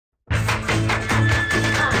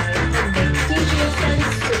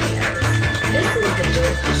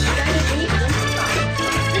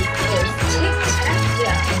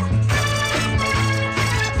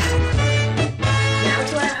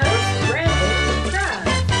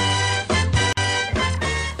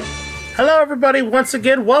Hello everybody, once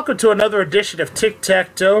again, welcome to another edition of Tic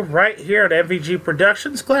Tac Dough right here at MVG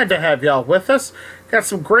Productions. Glad to have y'all with us. Got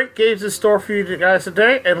some great games in store for you guys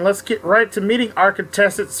today, and let's get right to meeting our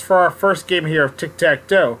contestants for our first game here of Tic Tac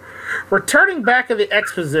Dough. Returning back in the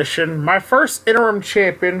exposition, my first interim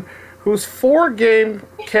champion, whose 4-game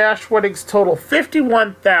cash winnings total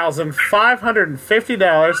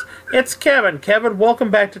 $51,550, it's Kevin. Kevin, welcome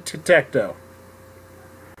back to Tic Tac Dough.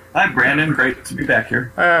 Hi, Brandon. Great to be back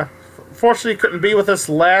here. Fortunately, couldn't be with us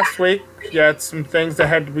last week. You had some things that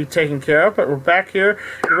had to be taken care of, but we're back here.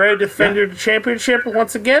 You ready to defend your championship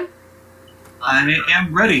once again? I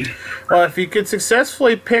am ready. Well, if you could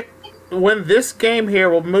successfully win this game here,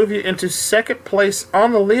 we'll move you into second place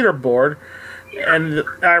on the leaderboard. And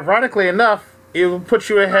ironically enough, it will put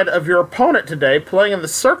you ahead of your opponent today, playing in the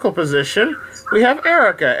circle position. We have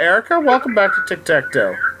Erica. Erica, welcome back to Tic Tac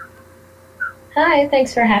Dough. Hi,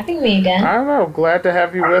 thanks for having me again. I don't know, glad to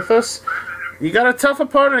have you with us. You got a tough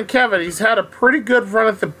opponent in Kevin. He's had a pretty good run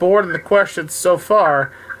at the board in the questions so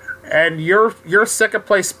far. And your second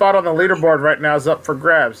place spot on the leaderboard right now is up for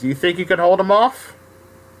grabs. Do you think you can hold him off?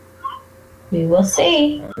 We will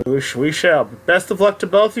see. We shall. Best of luck to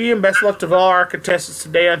both of you, and best of luck to all our contestants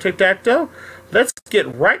today on Tic Tac Dough. Let's get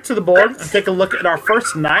right to the board and take a look at our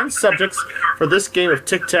first 9 subjects for this game of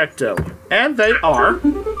Tic Tac Dough. And they are...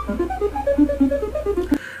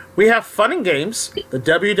 We have fun and games, the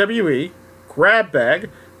WWE, grab bag,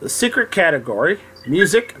 the secret category,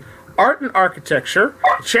 music, art and architecture,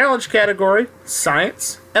 the challenge category,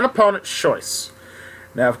 science, and opponent's choice.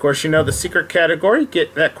 Now, of course, you know the secret category.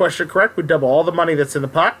 Get that question correct, we double all the money that's in the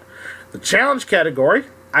pot. The challenge category,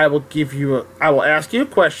 I will ask you a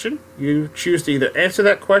question. You choose to either answer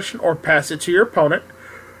that question or pass it to your opponent.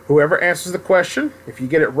 Whoever answers the question, if you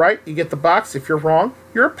get it right, you get the box. If you're wrong,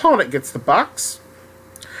 your opponent gets the box.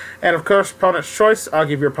 And of course, opponent's choice, I'll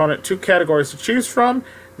give your opponent 2 categories to choose from.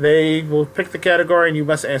 They will pick the category, and you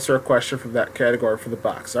must answer a question from that category for the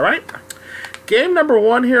box. All right? Game number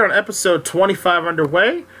 1 here on episode 25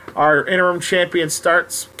 underway. Our interim champion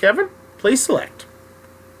starts. Kevin, please select.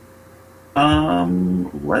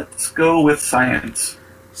 Let's go with science.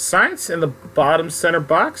 Science in the bottom center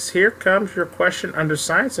box. Here comes your question under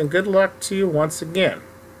science, and good luck to you once again.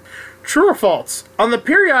 True or false? On the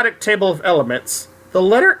periodic table of elements, the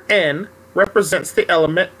letter N represents the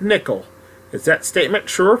element nickel. Is that statement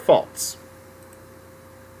true or false?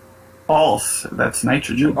 False. That's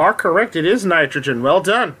nitrogen. You are correct. It is nitrogen. Well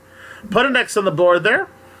done. Put an X on the board there.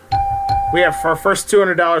 We have our first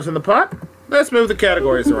 $200 in the pot. Let's move the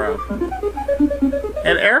categories around.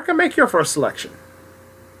 And Erica, make your first selection.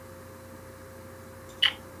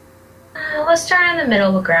 Let's start in the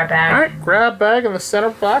middle with grab bag. All right, grab bag in the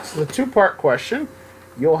center box is a 2-part question.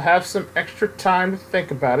 You'll have some extra time to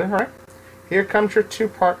think about it. All right, here comes your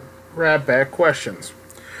 2-part grab bag questions.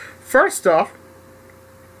 First off,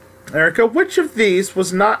 Erica, which of these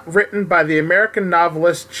was not written by the American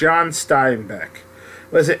novelist John Steinbeck?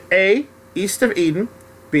 Was it A, East of Eden,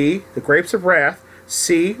 B, The Grapes of Wrath,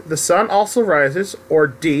 C, The Sun Also Rises, or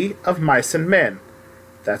D, Of Mice and Men?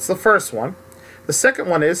 That's the first one. The second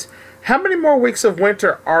one is, how many more weeks of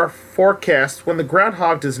winter are forecast when the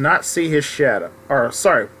groundhog does not see his shadow?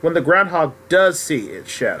 When the groundhog does see its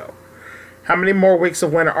shadow. How many more weeks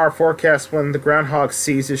of winter are forecast when the groundhog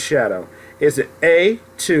sees his shadow? Is it A,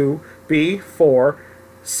 2, B, 4,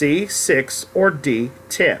 C, 6, or D,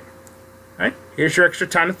 10? All right, here's your extra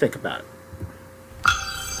time to think about it.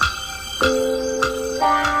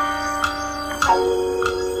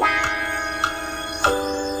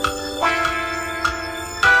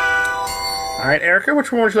 All right, Erica,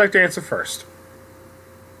 which one would you like to answer first?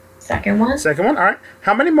 Second one. Second one, all right.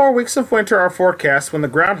 How many more weeks of winter are forecast when the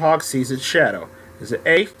groundhog sees its shadow? Is it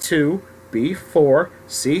A, 2, B, 4,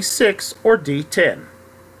 C, 6, or D, 10?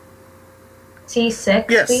 C,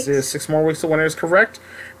 6 Yes, weeks? 6 more weeks of winter is correct.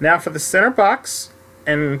 Now for the center box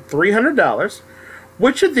and $300.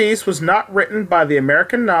 Which of these was not written by the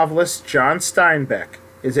American novelist John Steinbeck?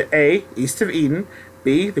 Is it A, East of Eden,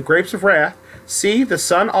 B, The Grapes of Wrath, C, The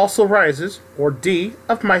Sun Also Rises, or D,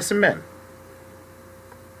 Of Mice and Men?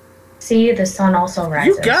 C, The Sun Also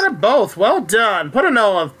Rises. You got it both. Well done. Put an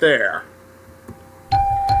O up there.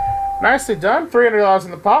 Nicely done. $300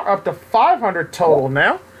 in the pot. Up to $500 total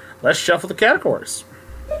now. Let's shuffle the categories.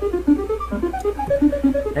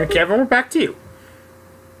 And Kevin, we're back to you.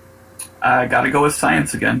 I gotta go with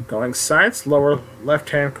science again. Going science, lower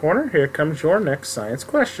left-hand corner. Here comes your next science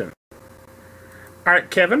question. All right,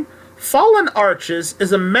 Kevin. Fallen arches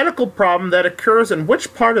is a medical problem that occurs in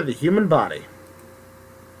which part of the human body?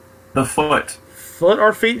 The foot. Foot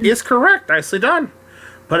or feet is correct. Nicely done.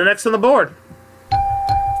 Put an X on the board.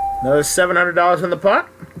 Another $700 in the pot.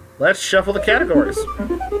 Let's shuffle the categories.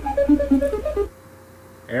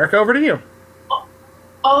 Eric, over to you.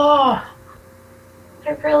 Oh,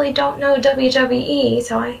 I really don't know WWE,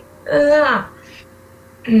 so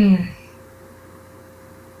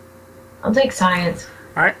I'll take science.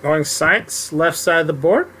 All right, going science, left side of the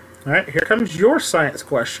board. All right, here comes your science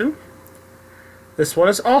question. This one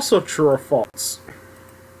is also true or false.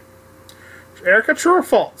 Erica, true or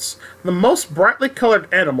false? The most brightly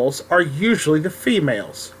colored animals are usually the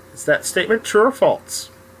females. Is that statement true or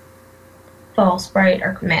false? False, bright,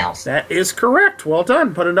 or males. That is correct. Well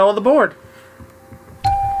done. Put a no on the board.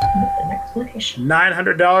 An explanation.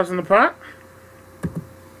 $900 in the pot.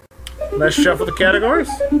 Let's shuffle the categories.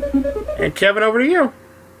 And Kevin, over to you.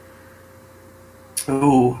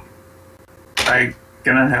 Ooh. I'm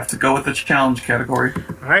gonna have to go with the challenge category.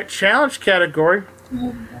 Alright, challenge category.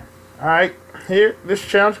 Alright, here, this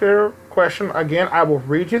challenge question, again, I will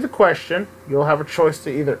read you the question. You'll have a choice to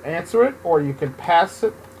either answer it or you can pass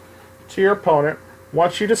it to your opponent.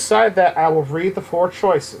 Once you decide that, I will read the 4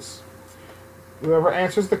 choices. Whoever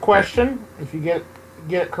answers the question, if you get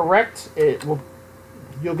it correct, you'll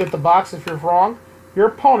get the box. If you're wrong, your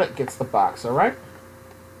opponent gets the box, alright?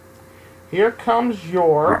 Here comes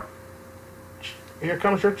your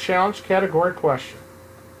challenge category question.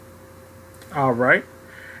 Alright.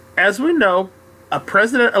 As we know,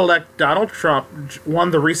 President-elect Donald Trump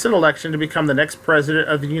won the recent election to become the next president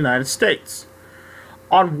of the United States.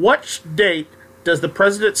 On which date does the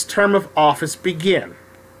president's term of office begin?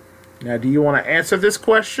 Now, do you want to answer this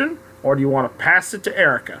question, or do you want to pass it to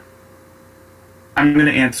Erica? I'm going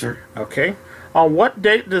to answer. Okay. On what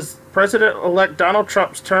date does President-elect Donald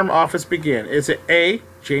Trump's term of office begin? Is it A,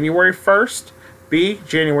 January 1st, B,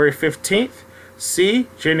 January 15th, C,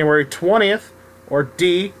 January 20th, or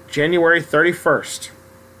D, January 31st?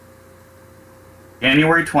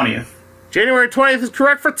 January 20th. January 20th is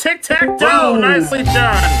correct for Tic Tac Dough. Nicely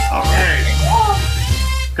done. All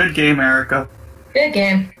right. Good game, Erica. Good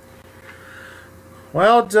game.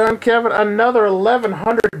 Well done, Kevin. Another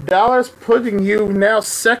 $1,100, putting you now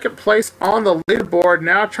second place on the leaderboard.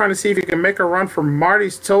 Now trying to see if you can make a run for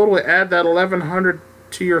Marty's total and add that $1,100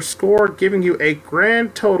 to your score, giving you a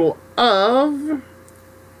grand total of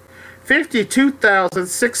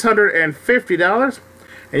 $52,650.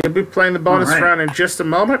 And you'll be playing the bonus round in just a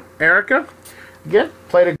moment. Erica, again,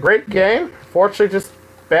 played a great game. Fortunately, just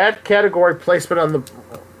bad category placement on the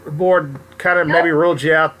board kind of maybe ruled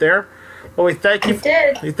you out there. Well, we thank you.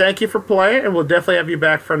 We thank you for playing, and we'll definitely have you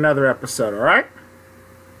back for another episode. All right?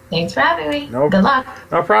 Thanks for having me. Good luck.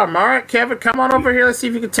 No problem. All right, Kevin, come on over here. Let's see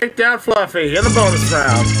if you can take down Fluffy in the bonus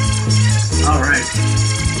round. All right.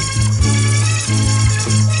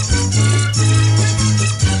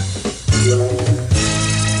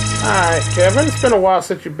 Alright, Kevin, it's been a while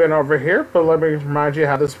since you've been over here, but let me remind you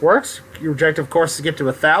how this works. Your objective, of course, is to get to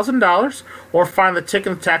 $1,000 or find the Tic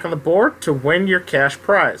and Tac on the board to win your cash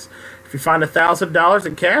prize. If you find $1,000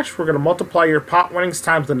 in cash, we're going to multiply your pot winnings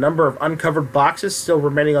times the number of uncovered boxes still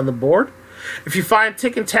remaining on the board. If you find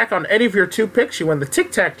Tic and Tac on any of your 2 picks, you win the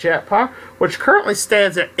Tic Tac jackpot, which currently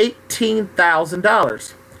stands at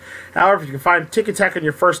 $18,000. However, if you can find Tic and Tac on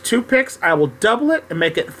your first 2 picks, I will double it and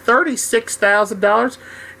make it $36,000.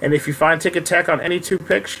 And if you find Tic and Tac on any 2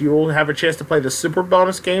 picks, you will have a chance to play the super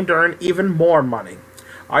bonus game to earn even more money.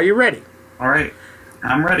 Are you ready? All right.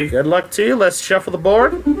 I'm ready. Good luck to you. Let's shuffle the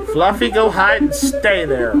board. Fluffy, go hide and stay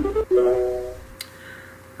there. All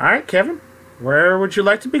right, Kevin, where would you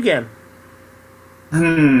like to begin?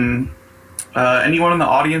 Anyone in the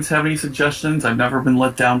audience have any suggestions? I've never been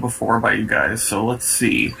let down before by you guys, so let's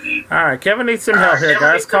see. All right, Kevin needs some help here,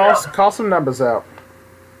 guys. Call some numbers out.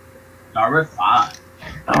 Number 5.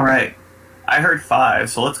 All right. I heard 5,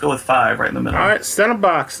 so let's go with 5 right in the middle. All right, center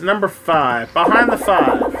box, number 5. Behind the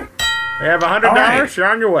 5. You have $100. Right. You're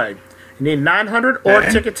on your way. You need $900 or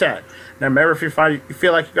Tic and Tac. Now, remember, if you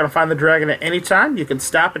feel like you're going to find the dragon at any time, you can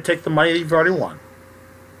stop and take the money that you've already won.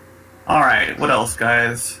 All right. What else,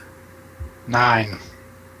 guys? 9.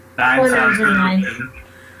 9 sounds good. 9.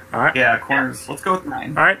 All right. Yeah, corners. Let's go with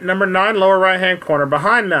 9. All right, number 9, lower right-hand corner,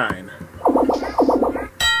 behind 9.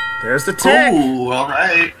 There's the Tic. Ooh, all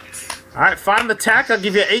right. All right, find the Tac. I'll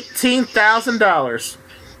give you $18,000.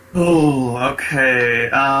 Ooh, okay.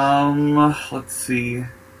 Let's see.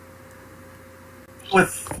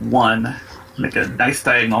 With 1. Make a nice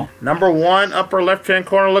diagonal. Number 1, upper left-hand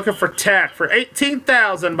corner, looking for Tac for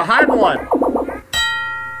 $18,000. Behind 1.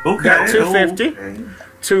 Okay. Got $250. Okay.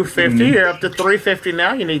 $250. You're up to $350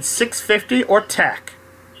 now. You need $650 or Tac.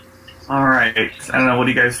 All right. I don't know. What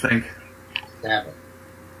do you guys think? 7.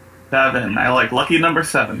 7. I like lucky number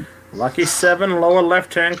 7. Lucky 7, lower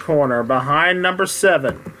left-hand corner, behind number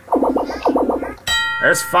 7.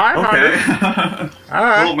 There's 500. Okay. All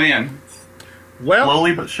right. Oh, man. Well,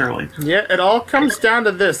 Slowly but surely. yeah, it all comes down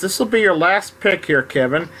to this. This will be your last pick here,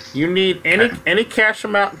 Kevin. You need any cash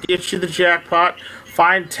amount gets you the jackpot.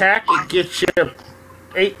 Find tack, it gets you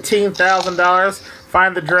 $18,000.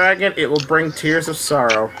 Find the dragon, it will bring tears of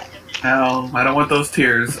sorrow. No, I don't want those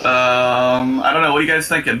tears. I don't know. What are you guys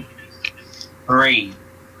thinking? 3.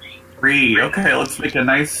 3. Okay, let's make a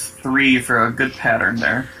nice 3 for a good pattern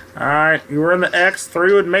there. Alright, you were in the X.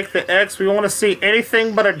 3 would make the X. We want to see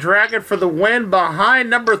anything but a dragon for the win behind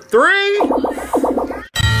number 3. It's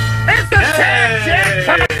the Tack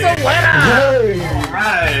Jackpot's the winner!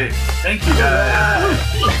 Alright. Thank you, guys.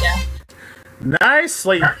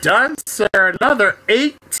 Nicely done, sir. Another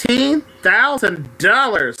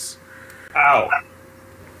 $18,000. Ow.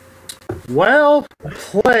 Well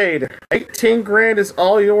played. 18 grand is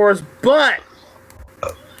all yours, but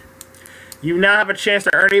you now have a chance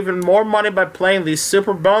to earn even more money by playing the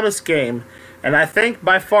super bonus game. And I think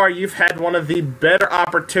by far you've had one of the better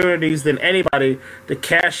opportunities than anybody to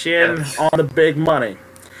cash in on the big money.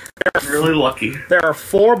 I'm really lucky. There are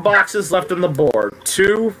 4 boxes left on the board.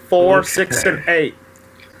 2, 4, 6, and 8.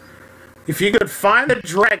 If you could find the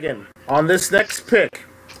dragon on this next pick,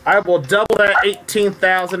 I will double that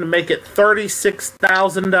 $18,000 and make it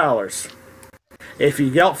 $36,000. If you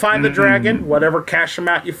don't find the dragon, whatever cash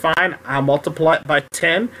amount you find, I'll multiply it by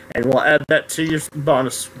 10, and we'll add that to your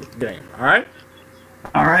bonus game. All right?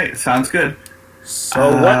 All right, sounds good.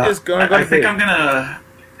 So what is going to be? I think I'm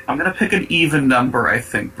gonna pick an even number. I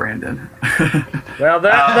think, Brandon. Well,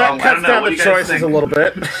 that cuts down the choices a little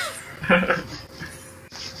bit.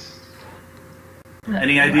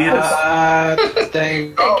 Any ideas? Oh, it's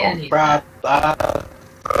 8.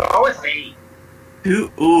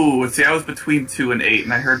 2. Ooh, see, I was between 2 and 8,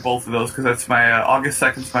 and I heard both of those because that's my August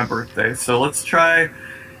 2nd's my birthday. So let's try.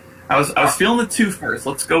 I was feeling the 2 first.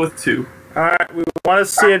 Let's go with 2. All right, we want to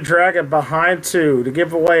see a dragon behind 2 to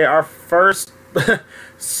give away our first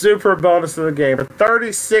super bonus of the game. For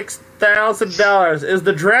 $36,000. Is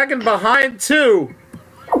the dragon behind 2?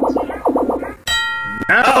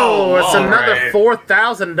 No, it's another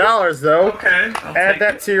 $4,000 though. Okay. Add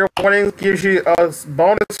that to your winnings, gives you a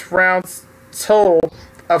bonus rounds total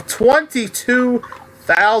of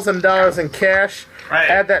 $22,000 in cash. Right.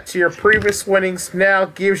 Add that to your previous winnings, now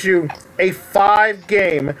gives you a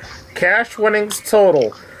 5-game cash winnings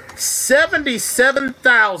total.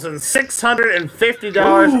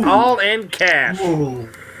 $77,650 all in cash. Ooh.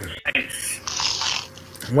 Nice.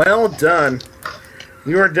 Well done.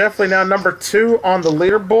 You are definitely now number 2 on the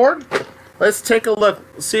leaderboard. Let's take a look,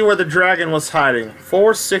 see where the dragon was hiding.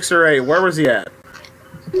 4, 6, or 8. Where was he at?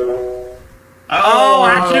 Oh,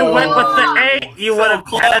 as you went with the 8, you would have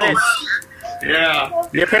had it. Yeah.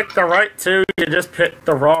 You picked the right 2, you just picked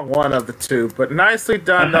the wrong one of the 2. But nicely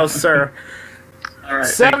done, though, sir. All right.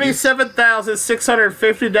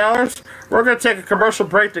 $77,650. We're going to take a commercial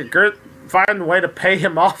break to find a way to pay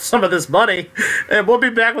him off some of this money. And we'll be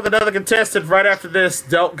back with another contestant right after this.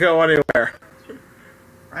 Don't go anywhere.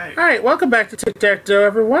 Right. All right, welcome back to Tic Tac Dough,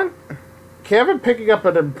 everyone. Kevin picking up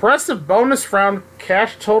an impressive bonus round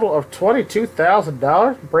cash total of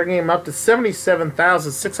 $22,000, bringing him up to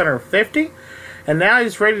 $77,650. And now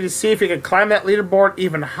he's ready to see if he can climb that leaderboard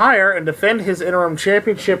even higher and defend his interim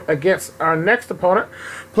championship against our next opponent.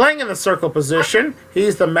 Playing in the circle position,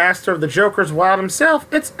 he's the master of the Joker's Wild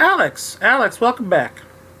himself. It's Alex. Alex, welcome back.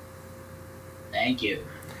 Thank you.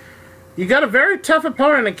 You got a very tough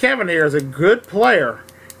opponent, and Kevin here is a good player.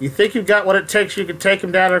 You think you've got what it takes you can take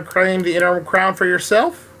him down and claim the interim crown for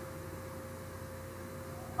yourself?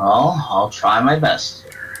 Well, I'll try my best.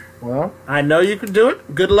 Well, I know you can do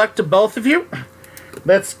it. Good luck to both of you.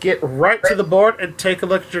 Let's get right to the board and take a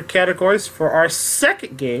look at your categories for our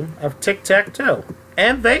second game of Tic Tac Toe.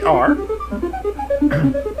 And they are...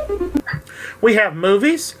 we have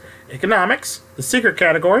movies, economics, the secret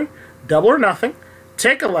category, double or nothing,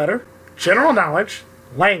 take a letter, general knowledge,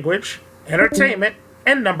 language, entertainment,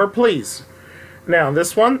 and number please. Now,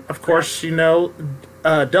 this one, of course, you know,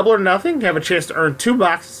 double or nothing, you have a chance to earn 2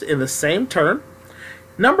 boxes in the same turn.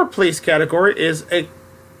 Number please category is a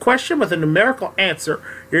question with a numerical answer.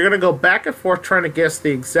 You're going to go back and forth trying to guess the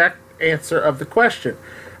exact answer of the question.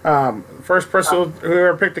 First person,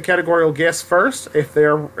 whoever picked the category, will guess first. If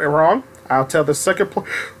they're wrong, I'll tell the second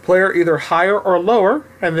player either higher or lower,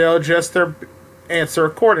 and they'll adjust their answer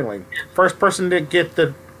accordingly. First person to get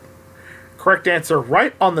the correct answer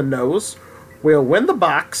right on the nose will win the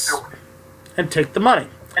box and take the money.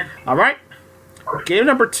 All right, game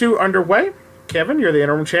number 2 underway. Kevin, you're the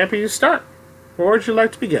interim champion. You start. Where would you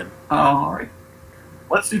like to begin? All right.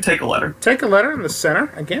 Let's do take a letter. Take a letter in the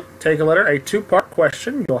center. Again, take a letter, a two-part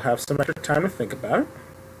question. You'll have some extra time to think about it.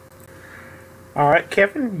 All right,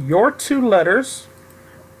 Kevin, your two letters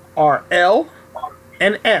are L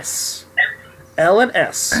and S. L and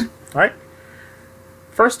S. All right.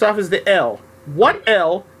 First off is the L. What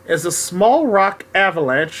L is a small rock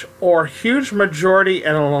avalanche or huge majority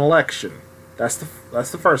in an election? That's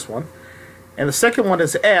the first one. And the second one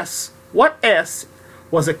is S. What S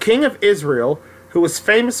was a king of Israel who was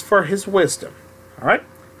famous for his wisdom? All right.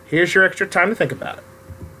 Here's your extra time to think about it.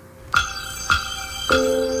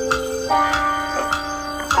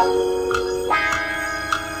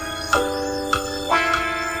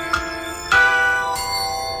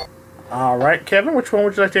 All right, Kevin, which one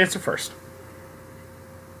would you like to answer first?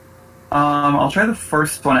 I'll try the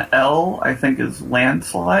first one. L, I think, is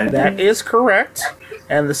landslide. That is correct.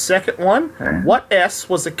 And the second one, Okay. What S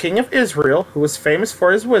was a king of Israel who was famous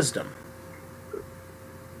for his wisdom?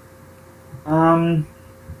 Gonna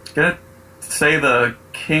say the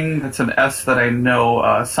king that's an S that I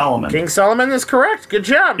know, Solomon. King Solomon is correct. Good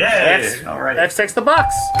job. Yay! X, All right. X takes the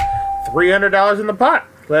box. $300 in the pot.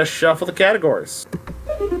 Let's shuffle the categories.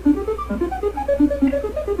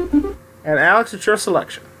 And Alex, it's your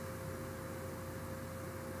selection.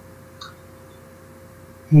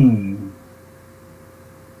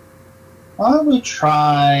 Why don't we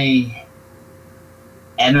try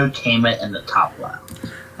entertainment in the top left?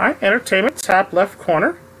 All right, entertainment, top left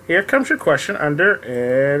corner. Here comes your question under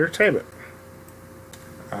entertainment.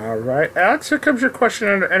 All right, Alex, here comes your question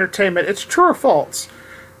under entertainment. It's true or false?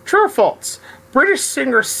 True or false? British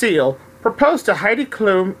singer Seal proposed to Heidi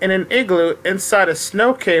Klum in an igloo inside a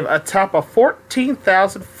snow cave atop a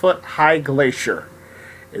 14,000-foot high glacier.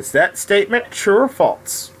 Is that statement true or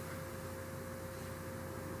false?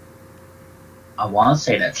 I want to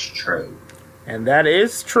say that's true. And that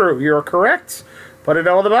is true. You're correct. Put it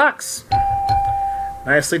all in the box.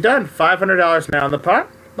 Nicely done. $500 now in the pot.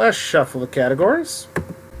 Let's shuffle the categories.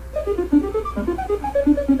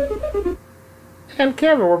 And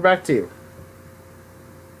Kevin, we're back to you.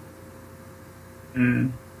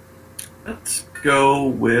 Let's go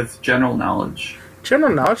with general knowledge.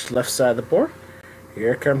 General knowledge, left side of the board.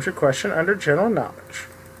 Here comes your question under general knowledge.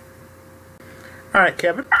 All right,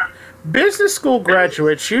 Kevin. Business school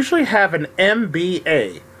graduates usually have an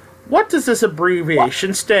MBA. What does this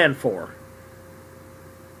abbreviation stand for?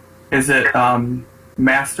 Is it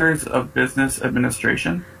Masters of Business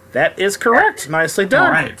Administration? That is correct. Nicely done.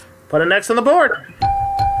 All right. Put an X on the board.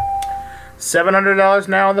 $700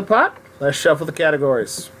 now in the pot. Let's shuffle the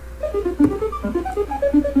categories.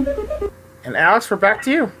 And Alex, we're back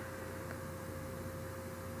to you.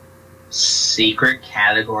 Secret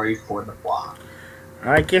category for the block.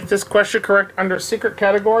 All right, get this question correct under secret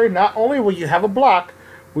category. Not only will you have a block,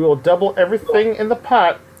 we will double everything in the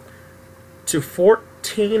pot to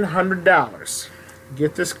 $1,400.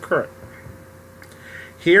 Get this correct.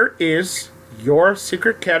 Here is your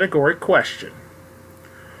secret category question.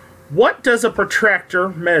 What does a protractor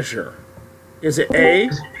measure? Is it A,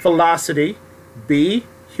 velocity, B,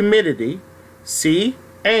 humidity, C,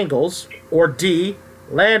 angles, or D,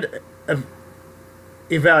 land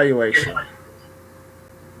evaluation?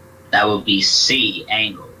 That would be C,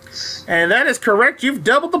 angles. And that is correct. You've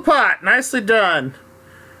doubled the pot. Nicely done.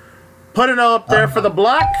 Put it all up there for the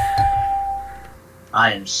block.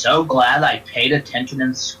 I am so glad I paid attention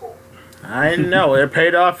in school. I know. It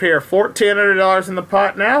paid off here. $1,400 in the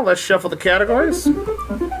pot now. Let's shuffle the categories.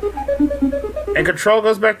 And control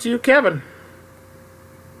goes back to you, Kevin.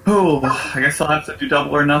 Oh, I guess I'll have to do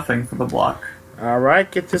double or nothing for the block. All right.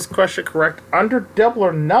 Get this question correct. Under double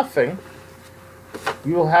or nothing,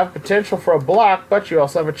 you will have potential for a block, but you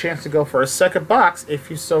also have a chance to go for a second box if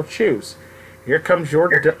you so choose. Here comes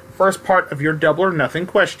your first part of your double or nothing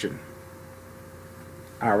question.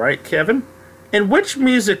 All right, Kevin. In which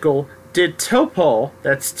musical did Topol,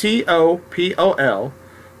 that's T-O-P-O-L,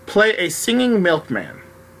 play a singing milkman?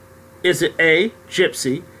 Is it A,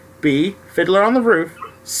 Gypsy, B, Fiddler on the Roof,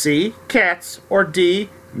 C, Cats, or D,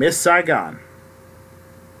 Miss Saigon?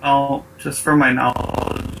 Oh, just for my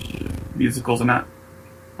knowledge, musicals are not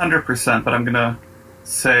 100%, but I'm gonna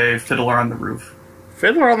say Fiddler on the Roof.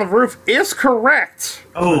 Fiddler on the Roof is correct.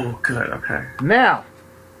 Oh, good, okay. Now,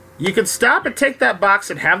 you can stop and take that box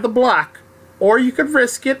and have the block, or you could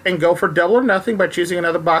risk it and go for double or nothing by choosing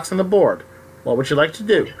another box on the board. What would you like to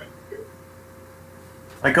do?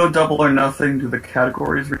 I go double or nothing. Do the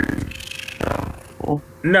categories reshuffle?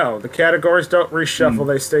 No, the categories don't reshuffle.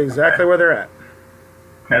 They stay exactly where they're at.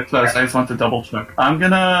 Okay, so I just want to double check. I'm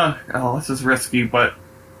gonna... Oh, this is risky, but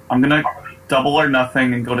I'm gonna double or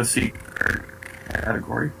nothing and go to secret.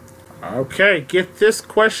 category. Okay, get this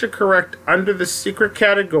question correct under the secret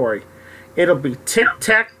category. It'll be Tic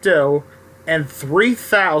Tac Dough and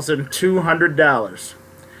 $3,200.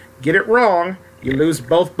 Get it wrong, you lose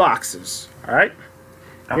both boxes. All right?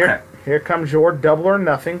 Okay. Here comes your double or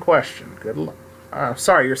nothing question. Good luck.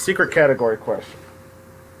 Sorry, your secret category question.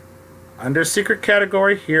 Under secret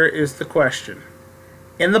category, here is the question.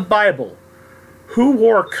 In the Bible, who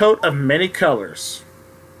wore a coat of many colors?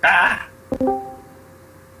 Ah!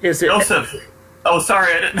 Is it Joseph. Oh,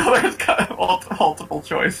 sorry, I didn't know there was multiple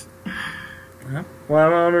choice. Well,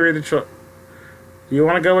 let me read the choice. Do you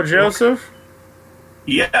want to go with Joseph?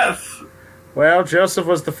 Yes. Well, Joseph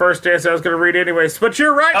was the first answer I was going to read anyways. But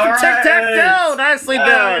you're right for Tic Tac Dough. Nicely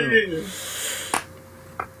done.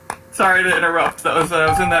 Sorry to interrupt. I was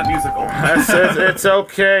in that musical. It's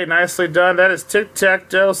okay. Nicely done. That is Tic Tac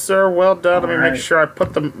Dough, sir. Well done. Let me make sure I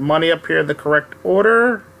put the money up here in the correct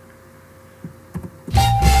order.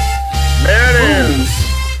 There it is.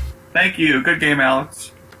 Thank you. Good game,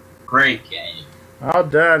 Alex. Great game. All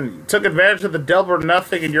done. You took advantage of the double or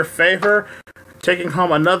nothing in your favor, taking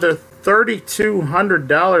home another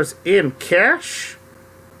 $3,200 in cash.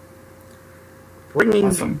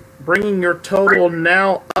 Bringing your total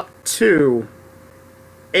now up to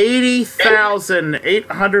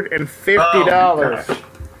 $80,850.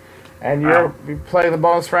 And you'll be playing the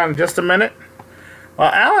bonus round in just a minute.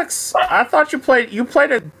 Well, Alex, I thought you played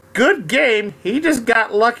a good game. He just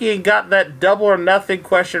got lucky and got that double or nothing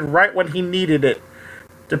question right when he needed it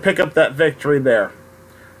to pick up that victory there.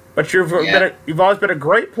 But you've always been a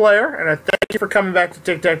great player, and I thank you for coming back to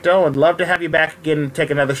Tic Tac Dough. I'd love to have you back again and take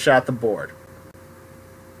another shot at the board.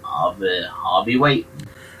 I'll be waiting.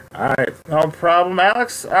 All right, no problem,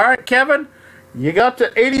 Alex. All right, Kevin, you got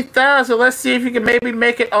to 80,000. Let's see if you can maybe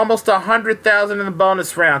make it almost 100,000 in the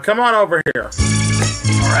bonus round. Come on over here. All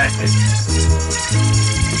right.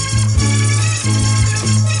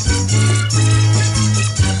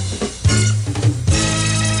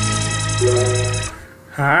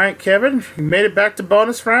 All right, Kevin, you made it back to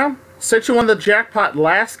bonus round. Since you won the jackpot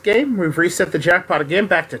last game, we've reset the jackpot again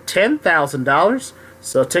back to $10,000.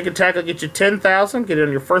 So Tic and Tac will get you $10,000. Get it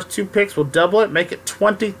on your first two picks. We'll double it, make it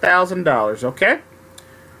 $20,000. Okay?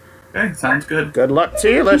 Okay, sounds good. Good luck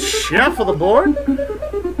to you. Let's shuffle the board.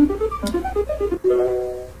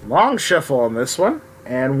 Long shuffle on this one.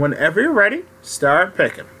 And whenever you're ready, start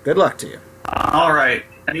picking. Good luck to you. All right.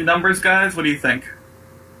 Any numbers, guys? What do you think?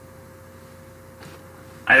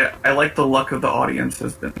 I like the luck of the audience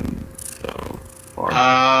has been so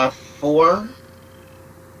far. 4.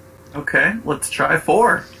 Okay, let's try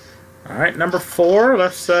 4. All right, number 4,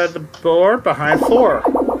 left side of the board, behind 4.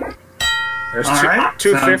 There's All right,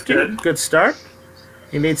 250. Good start.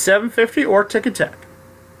 You need 750 or Tic and Tac.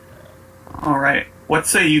 All right. What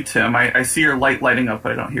say you, Tim? I see your light lighting up,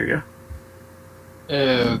 but I don't hear you.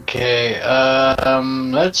 Okay,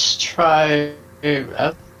 let's try.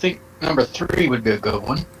 I think number 3 would be a good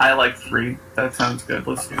one. I like 3. That sounds good.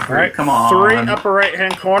 Let's do 3. All right, Come on. 3, upper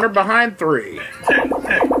right-hand corner, behind 3. Tick, tick,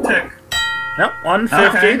 tick. Nope,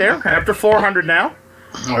 150 Okay, there. okay. After 400 now.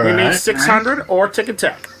 All You need right. 600 or Tic and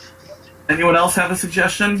Tac. Anyone else have a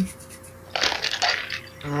suggestion?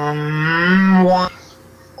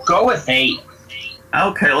 Go with 8.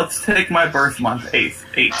 Okay, let's take my birth month, 8th.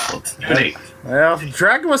 8th. Let's do an 8. Well,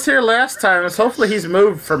 Dragon was here last time, so hopefully he's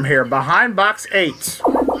moved from here. Behind box 8.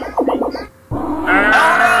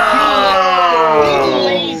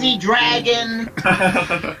 Lazy dragon.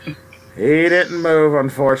 He didn't move,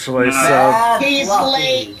 unfortunately, so... He's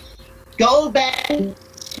late. Go back to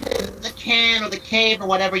the can or the cave or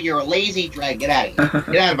whatever. You're a lazy dragon. Get out of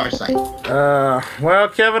here. Get out of our sight. Well,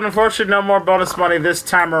 Kevin, unfortunately, no more bonus money this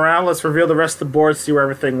time around. Let's reveal the rest of the board, see where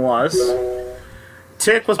everything was.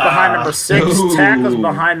 Tick was behind number 6. Tac was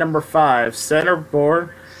behind number 5. Center board.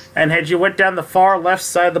 And had you went down the far left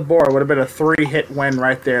side of the board, it would have been a 3-hit win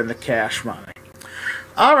right there in the cash money.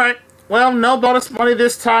 All right. Well, no bonus money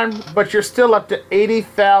this time, but you're still up to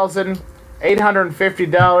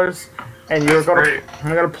 $80,850. And you're going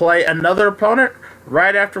to play another opponent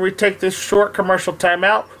right after we take this short commercial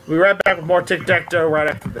timeout. We'll be right back with more Tic Tac Dough right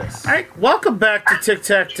after this. All right. Welcome back to Tic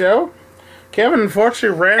Tac Dough. Kevin,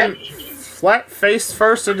 unfortunately, ran flat face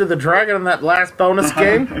first into the dragon in that last bonus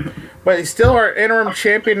game. But he's still our interim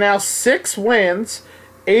champion now. 6 wins,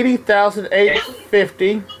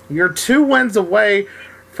 $80,850. You're 2 wins away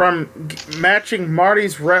from matching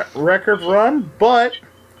Marty's record run, but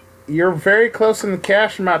you're very close in the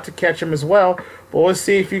cash amount to catch him as well. But we'll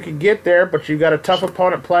see if you can get there, but you've got a tough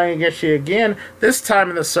opponent playing against you again, this time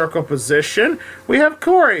in the circle position. We have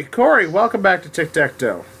Corey. Corey, welcome back to Tic Tac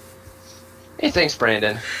Dough. Hey, thanks,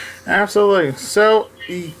 Brandon. Absolutely. So,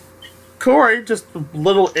 Corey, just a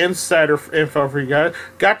little insider info for you guys,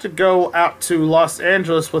 got to go out to Los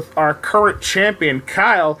Angeles with our current champion,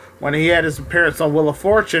 Kyle, when he had his appearance on Wheel of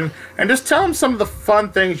Fortune, and just tell him some of the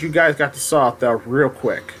fun things you guys got to saw out there real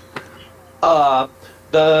quick.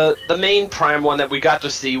 The main prime one that we got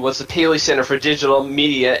to see was the Paley Center for Digital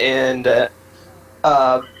Media and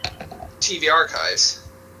TV Archives,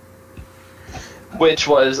 which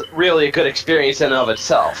was really a good experience in and of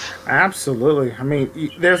itself. Absolutely. I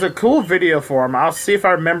mean, there's a cool video for him. I'll see if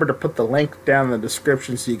I remember to put the link down in the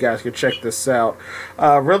description so you guys can check this out.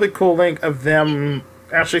 Really cool link of them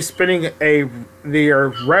actually spinning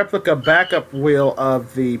the replica backup wheel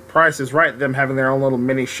of the Price is Right, them having their own little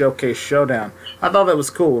mini showcase showdown. I thought that was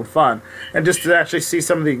cool and fun. And just to actually see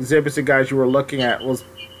some of the exhibits that guys you were looking at was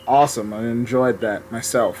awesome. I enjoyed that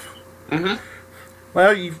myself. Mm-hmm.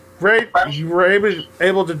 Well, you were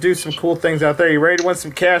able to do some cool things out there. You ready to win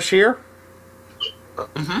some cash here?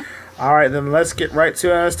 Mm-hmm. All right, then let's get right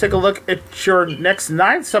to it. Let's take a look at your next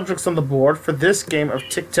 9 subjects on the board for this game of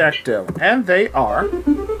Tic Tac Dough. And they are...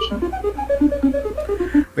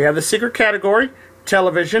 We have the secret category,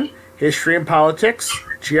 television, history and politics,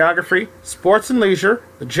 geography, sports and leisure,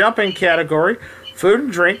 the jumping category, food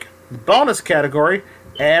and drink, the bonus category,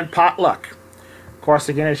 and potluck. Of course,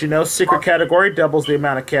 again, as you know, secret category doubles the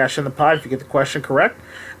amount of cash in the pot if you get the question correct.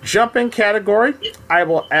 Jumping category, I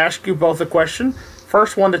will ask you both a question.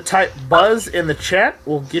 First one to type buzz in the chat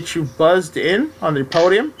will get you buzzed in on the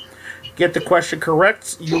podium. Get the question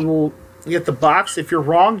correct, you will get the box. If you're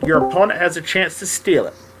wrong, your opponent has a chance to steal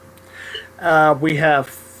it. We have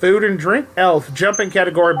food and drink. The jumping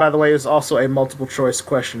category, by the way, is also a multiple choice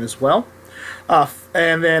question as well.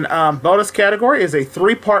 And then bonus category is a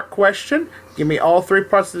 3-part question. Give me all 3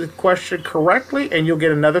 parts of the question correctly, and you'll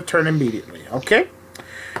get another turn immediately. Okay?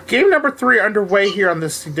 Game number 3 underway here on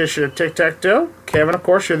this edition of Tic Tac Dough. Kevin, of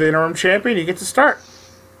course, you're the interim champion. You get to start.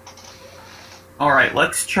 All right,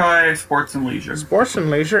 let's try sports and leisure. Sports and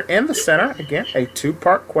leisure in the center. Again, a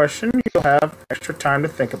 2-part question. You'll have extra time to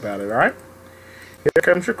think about it, all right? Here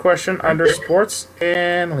comes your question under sports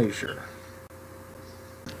and leisure.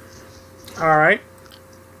 All right.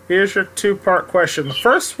 Here's your 2-part question. The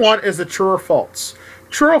first one is the true or false.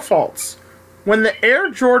 True or false? When the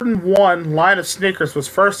Air Jordan 1 line of sneakers was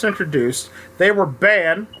first introduced, they were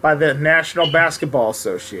banned by the National Basketball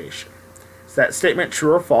Association. Is that statement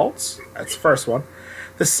true or false? That's the first one.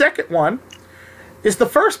 The second one is the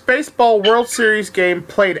first baseball World Series game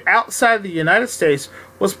played outside the United States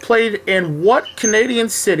was played in what Canadian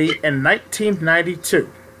city in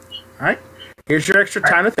 1992? All right. Here's your extra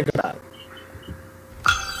time to think about it.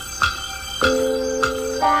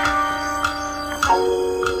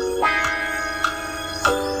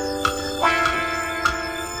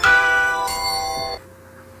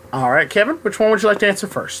 All right, Kevin, which one would you like to answer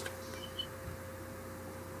first?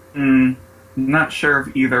 Not sure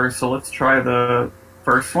of either, so let's try the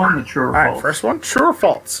first one, the true or false. All right, first one, true or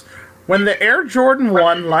false. When the Air Jordan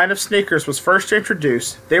 1 line of sneakers was first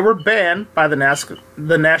introduced, they were banned by the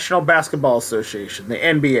National Basketball Association, the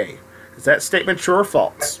NBA. Is that statement true or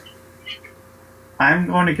false? I'm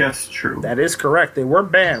going to guess true. That is correct. They were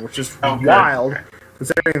banned, which is wild,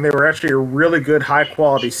 considering they were actually a really good,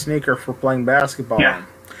 high-quality sneaker for playing basketball. Yeah.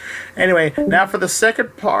 Anyway, now for the second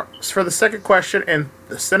question in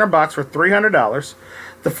the center box for $300.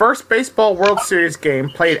 The first baseball World Series game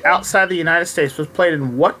played outside the United States was played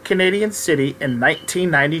in what Canadian city in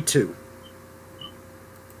 1992?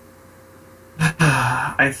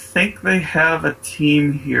 I think they have a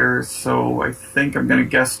team here, so I think I'm going to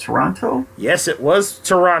guess Toronto. Yes, it was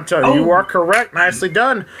Toronto. Oh. You are correct. Nicely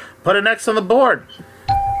done. Put it next on the board.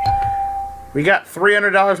 We got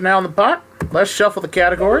 $300 now in the pot. Let's shuffle the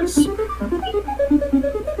categories.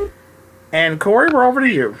 And Corey, we're over to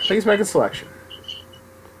you. Please make a selection.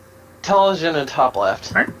 Television and top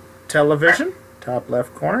left. All right. Television, top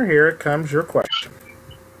left corner. Here comes your question.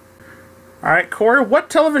 All right, Corey, what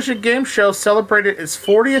television game show celebrated its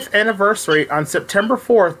 40th anniversary on September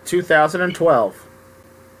 4th, 2012?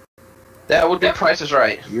 That would be Price is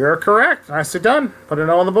Right. You're correct. Nicely done. Put it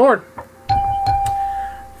on the board.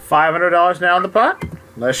 $500 now in the pot.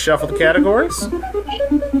 Let's shuffle the categories.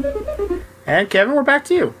 And Kevin, we're back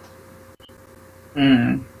to you.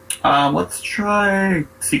 Let's try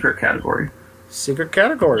secret category. Secret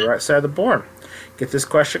category, right side of the board. Get this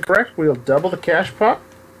question correct, we'll double the cash pot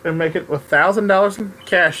and make it $1,000 in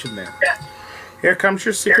cash in there. Here comes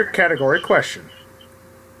your secret category question.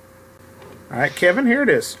 All right, Kevin, here it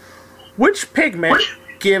is. Which pigment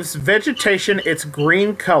gives vegetation its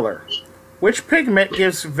green color? Which pigment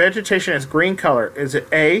gives vegetation its green color? Is it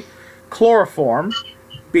A, chloroform,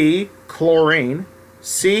 B, chlorine,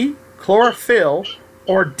 C, chlorophyll,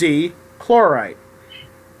 or D, chlorite?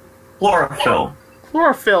 Chlorophyll.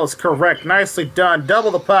 Chlorophyll is correct. Nicely done.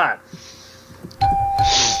 Double the pot.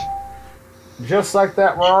 Just like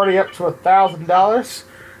that, we're already up to $1,000.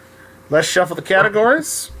 Let's shuffle the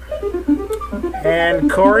categories.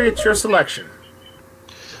 And Corey, it's your selection.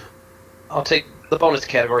 I'll take the bonus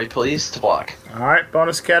category, please, to block. All right,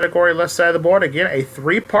 bonus category, left side of the board. Again, a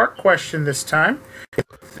 3-part question this time. If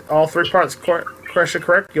all 3 parts question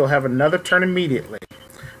correct, you'll have another turn immediately.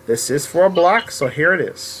 This is for a block, so here it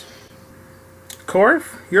is. Corey,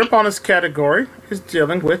 your bonus category is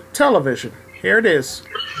dealing with television. Here it is.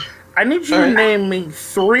 I need you to name me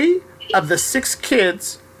 3 of the 6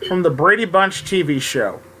 kids from the Brady Bunch TV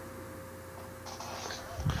show.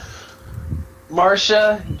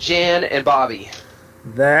 Marcia, Jan, and Bobby.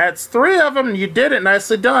 That's 3 of them. You did it.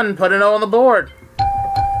 Nicely done. Put an O on the board.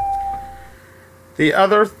 The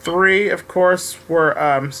other 3, of course,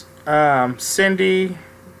 were Cindy,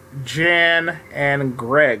 Jan, and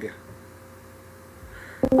Greg.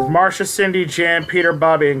 Marcia, Cindy, Jan, Peter,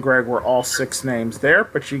 Bobby, and Greg were all 6 names there,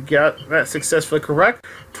 but you got that successfully correct.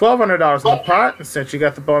 $1,200 in the pot, and since you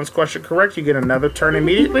got the bonus question correct, you get another turn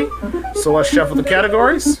immediately. So let's shuffle the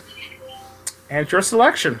categories. And your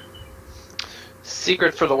selection.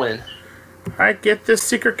 Secret for the win. Alright, get this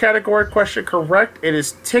secret category question correct. It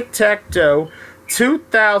is Tic Tac Dough,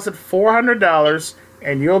 $2,400,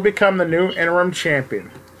 and you'll become the new interim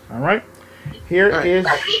champion. Alright? Here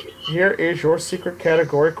is your secret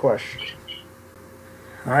category question.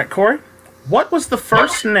 Alright, Corey. What was the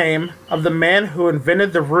first name of the man who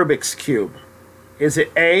invented the Rubik's Cube? Is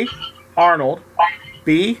it A, Arnold,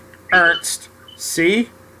 B, Ernst, C,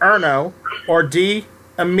 Erno, or D,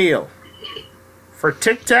 Emil? For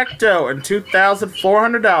tic-tac-toe and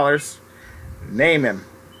 $2,400, name him.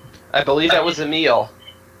 I believe that was Emil.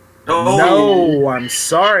 Oh. No, I'm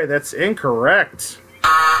sorry, that's incorrect.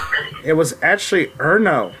 It was actually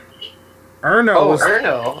Erno. Erno.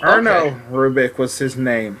 Erno Okay. Rubik was his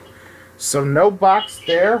name. So no box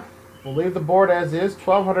there. We'll leave the board as is.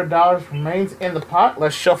 $1,200 remains in the pot.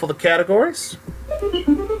 Let's shuffle the categories.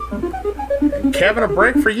 And Kevin, a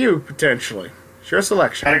break for you, potentially. It's your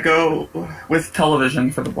selection. Gotta go with television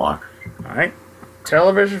for the block. Alright.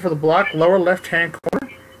 Television for the block, lower left-hand corner.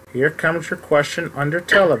 Here comes your question under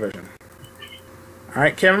television.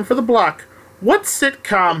 Alright, Kevin, for the block. What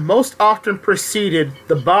sitcom most often preceded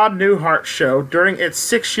the Bob Newhart Show during its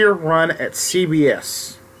 6-year run at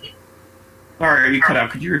CBS? Sorry, you cut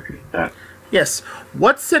out. Could you repeat that? Yes.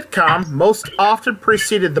 What sitcom most often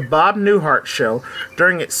preceded the Bob Newhart Show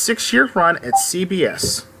during its 6-year run at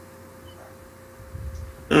CBS?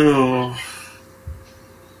 Oh.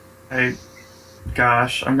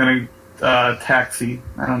 Gosh, I'm gonna, Taxi.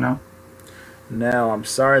 I don't know. No, I'm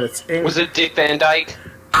sorry, that's English. Was it Dick Van Dyke?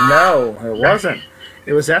 No, it wasn't.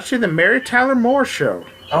 It was actually the Mary Tyler Moore Show.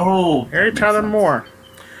 Oh. Mary Tyler Moore.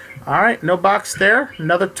 Alright, no box there.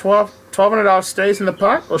 Another $1,200 stays in the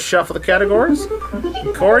pot. We'll shuffle the categories.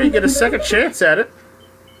 Corey, you get a second chance at it.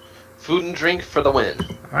 Food and drink for the win.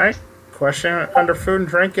 Alright, question under food and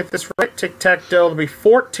drink. Get this right. Tic-tac-toe will be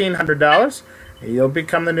 $1,400. And you'll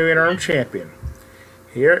become the new interim champion.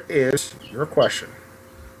 Here is your question.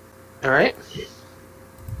 Alright.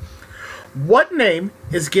 What name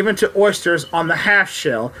is given to oysters on the half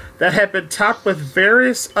shell that have been topped with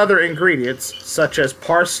various other ingredients, such as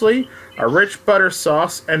parsley, a rich butter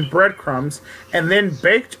sauce, and breadcrumbs, and then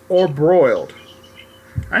baked or broiled?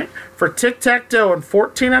 All right. For tic-tac-toe and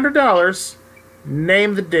 $1,400,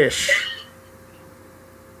 name the dish.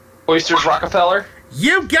 Oysters Rockefeller.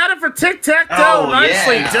 You got it for tic-tac-toe. Oh,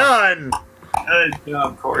 Nicely yeah. done. Good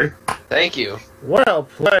job, Corey. Thank you. Well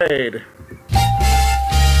played.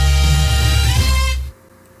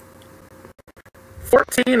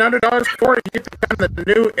 $1,400, Corey. You become the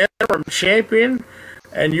new interim champion,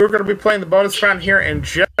 and you're going to be playing the bonus round here in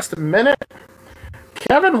just a minute.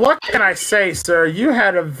 Kevin, what can I say, sir? You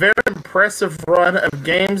had a very impressive run of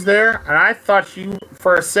games there, and I thought you,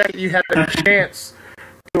 for a second, you had a chance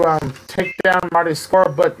to take down Marty's score,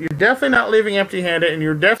 but you're definitely not leaving empty-handed, and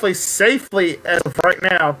you're definitely safely, as of right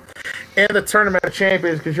now, in the Tournament of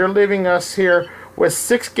Champions, because you're leaving us here with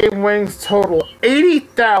 6 game winnings total,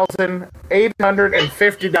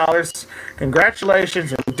 $80,850.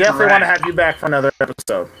 Congratulations, and we definitely want to have you back for another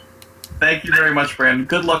episode. Thank you very much, Brandon.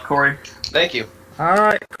 Good luck, Corey. Thank you. All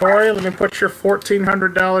right, Corey, let me put your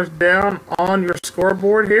 $1,400 down on your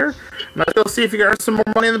scoreboard here. Now let's see if you can earn some more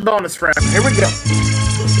money in the bonus round. Here we go.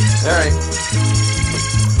 All right.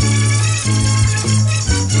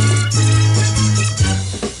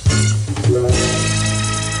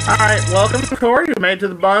 Alright, welcome, Corey. You made it to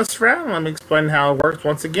the bonus round. Let me explain how it works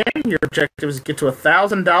once again. Your objective is to get to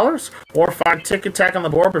 $1,000 or find Tic Tac on the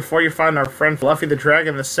board before you find our friend Fluffy the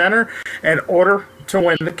Dragon in the center in order to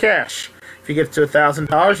win the cash. If you get to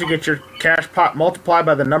 $1,000, you get your cash pot multiplied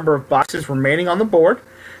by the number of boxes remaining on the board.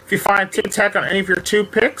 If you find Tic Tac on any of your 2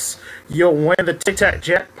 picks, you'll win the Tic Tac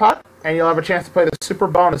jackpot, and you'll have a chance to play the super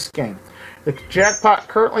bonus game. The jackpot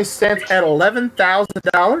currently stands at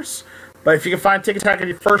 $11,000, but if you can find Tic Tac on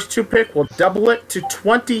your first 2 picks, we'll double it to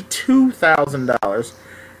 $22,000.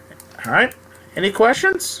 Alright, any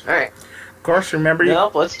questions? Alright. Of course, remember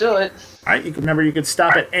Nope, let's do it. Alright, remember you can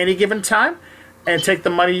stop at any given time and take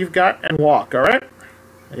the money you've got and walk, alright?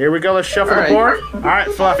 Here we go, let's shuffle the board. Alright,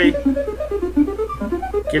 Fluffy.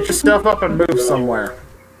 Get your stuff up and move somewhere.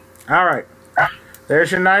 Alright.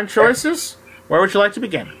 There's your 9 choices. Where would you like to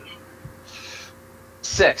begin?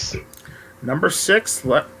 6. Number 6,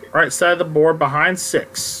 right side of the board behind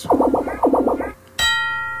 6.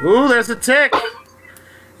 Ooh, there's a tick.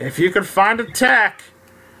 If you can find a tack,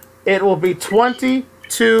 it will be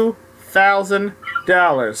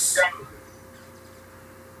 $22,000.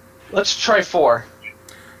 Let's try 4.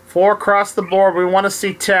 4 across the board. We want to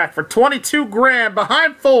see tack for 22 grand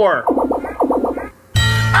behind 4.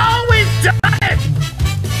 Oh, we've done it!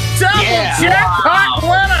 Double jackpot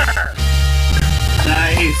winner!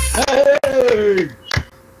 Nice. Hey!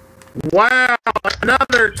 Wow,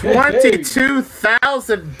 another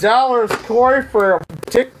 $22,000, Corey, for a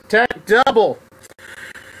Tic Tac double.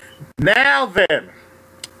 Now then,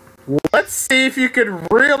 let's see if you can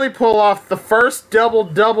really pull off the first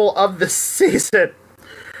double-double of the season.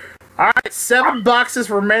 Alright, 7 boxes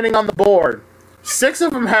remaining on the board. 6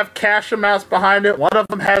 of them have cash amounts behind it. 1 of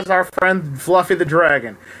them has our friend Fluffy the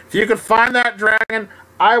Dragon. If you can find that dragon,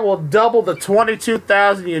 I will double the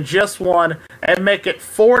 $22,000 you just won and make it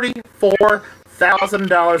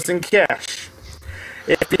 $44,000 in cash.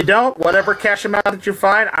 If you don't, whatever cash amount that you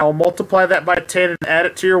find, I will multiply that by 10 and add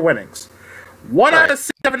it to your winnings. 1 out of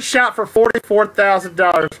 7 shot for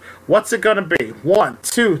 $44,000. What's it going to be? 1,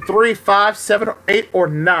 2, 3, 5, 7, 8, or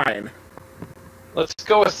 9? Let's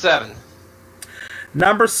go with 7.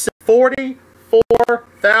 Number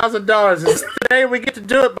 $44,000. And today we get to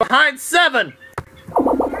do it behind 7.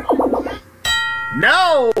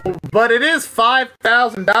 No, but it is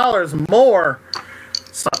 $5,000 more.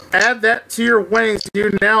 So add that to your winnings.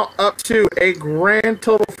 You're now up to a grand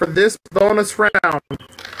total for this bonus round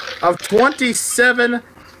of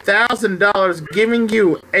 $27,000, giving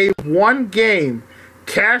you a 1-game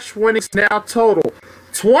cash winnings now total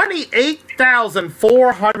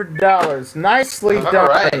 $28,400. Nicely done. All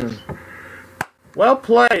right. Well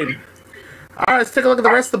played. All right, let's take a look at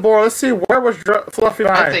the rest of the board. Let's see, where was Fluffy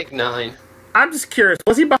behind? I think 9. I'm just curious.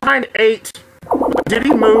 Was he behind 8? Did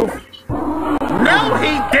he move? No,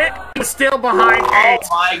 he didn't. He's still behind 8. Oh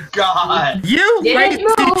my god! You Didn't lazy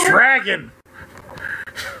move. dragon.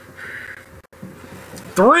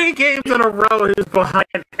 3 games in a row he was behind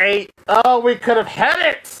 8. Oh, we could have had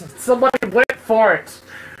it. Somebody went for it.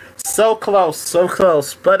 So close, so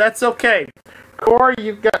close. But that's okay. Corey,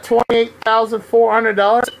 you've got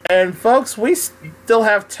 $28,400. And folks, we still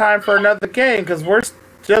have time for another game because we're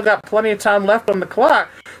still got plenty of time left on the clock.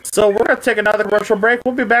 So we're going to take another commercial break.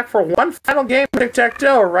 We'll be back for one final game of Tic Tac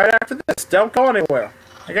Dough right after this. Don't go anywhere.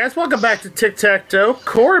 Hey guys, welcome back to Tic Tac Dough.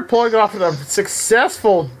 Corey pulling off a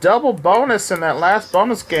successful double bonus in that last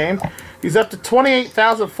bonus game. He's up to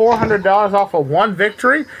 $28,400 off of 1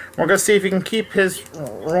 victory. We're going to see if he can keep his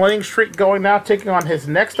winning streak going now, taking on his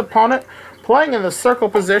next opponent. Playing in the circle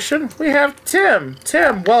position, we have Tim.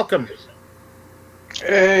 Tim, welcome.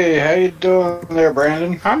 Hey, how you doing there,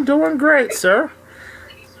 Brandon? I'm doing great, sir.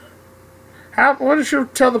 Why don't you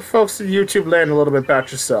tell the folks in YouTube land a little bit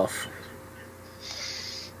about yourself?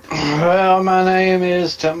 Well, my name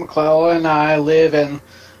is Tim McClellan. I live in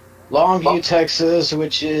Longview, Texas,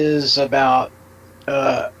 which is about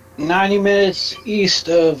 90 minutes east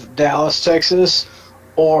of Dallas, Texas,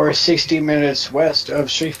 or 60 minutes west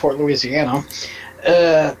of Shreveport, Louisiana.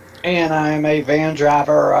 And I'm a van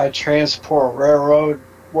driver. I transport railroad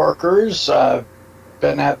workers. I've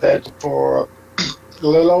been at that for a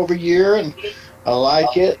little over a year, and I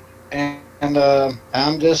like it. And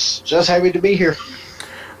I'm just happy to be here.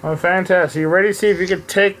 Oh, fantastic. You ready to see if you can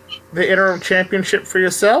take the interim championship for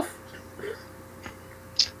yourself?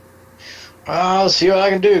 I'll see what I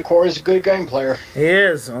can do. Corey's a good game player. He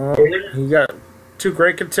is. You got 2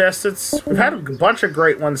 great contestants. We've had a bunch of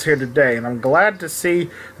great ones here today, and I'm glad to see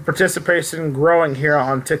the participation growing here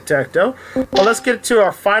on Tic Tac Dough. Well, let's get to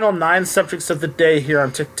our final 9 subjects of the day here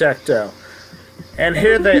on Tic Tac Dough. And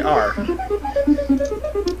here they are.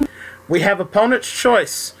 We have opponent's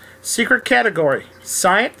choice. Secret category: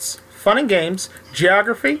 science, fun and games,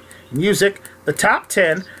 geography, music, the top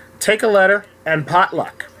 10, take a letter, and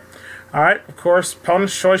potluck. Alright, of course,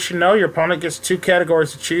 opponent's choice, your opponent gets 2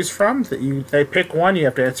 categories to choose from. They pick one, you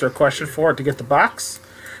have to answer a question for it to get the box.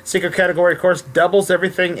 Secret category, of course, doubles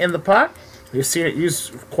everything in the pot. You've seen it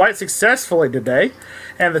used quite successfully today.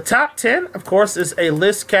 And the top 10, of course, is a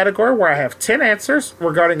list category where I have 10 answers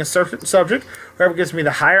regarding a certain subject. Whoever gives me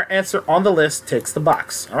the higher answer on the list takes the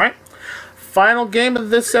box. Alright? Final game of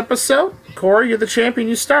this episode. Corey, you're the champion.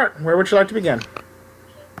 You start. Where would you like to begin?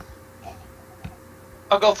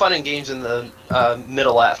 I'll go fun and games in the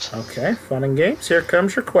middle left. Okay, fun and games. Here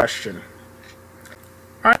comes your question.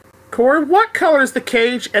 Alright, Corey, what color is the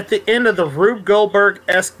cage at the end of the Rube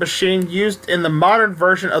Goldberg-esque machine used in the modern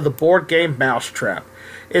version of the board game Mousetrap?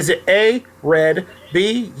 Is it A, red,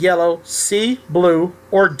 B, yellow, C, blue,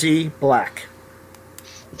 or D, black?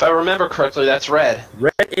 If I remember correctly, that's red.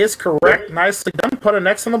 Red is correct. Nicely done. Put an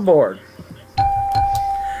X on the board.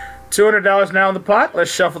 $200 now in the pot.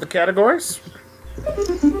 Let's shuffle the categories.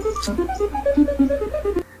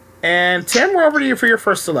 And Tim, we're over to you for your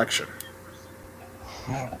first selection.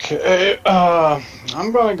 Okay,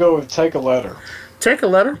 I'm going to go with take a letter. Take a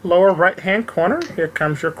letter, lower right-hand corner. Here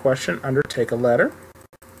comes your question under take a letter.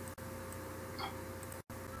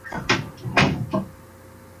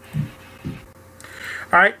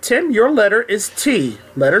 Alright, Tim, your letter is T.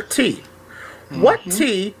 Letter T. What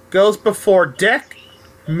T goes before deck,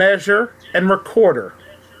 measure, and recorder?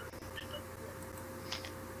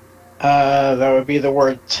 That would be the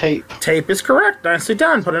word tape. Tape is correct. Nicely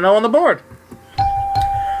done. Put an O on the board.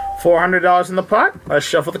 $400 in the pot. Let's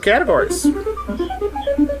shuffle the categories.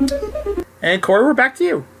 And Corey, we're back to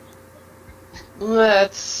you.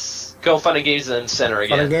 Let's go fun and games in the center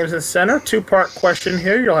again. Fun and games in the center. 2-part question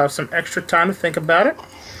here. You'll have some extra time to think about it.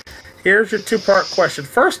 Here's your 2-part question.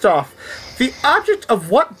 First off, the object of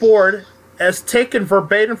what board, as taken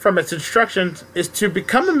verbatim from its instructions, is to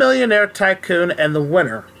become a millionaire tycoon and the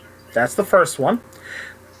winner? That's the first one.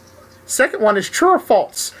 Second one is true or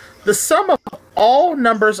false. The sum of all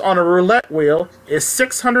numbers on a roulette wheel is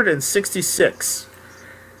 666.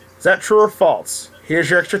 Is that true or false? Here's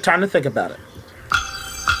your extra time to think about it.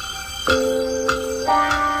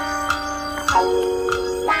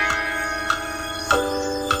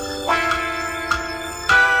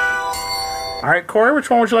 Alright, Corey, which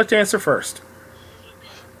one would you like to answer first?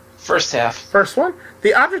 First half. First one.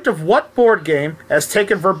 The object of what board game, as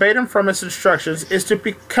taken verbatim from its instructions, is to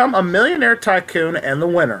become a millionaire tycoon and the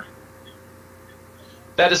winner?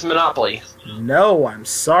 That is Monopoly. No, I'm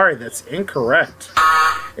sorry, that's incorrect.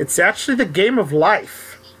 It's actually the game of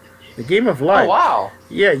life. The game of life. Oh, wow.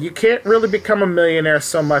 Yeah, you can't really become a millionaire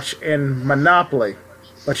so much in Monopoly,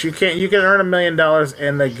 but you can earn $1 million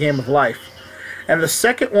in the game of life. And the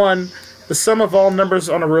second one, the sum of all numbers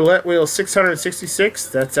on a roulette wheel is 666.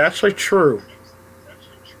 That's actually true.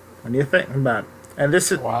 When you think about it. And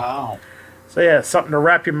this is Wow. So yeah, something to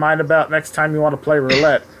wrap your mind about next time you want to play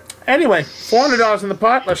roulette. Anyway, $400 in the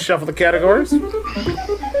pot. Let's shuffle the categories.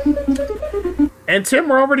 And Tim,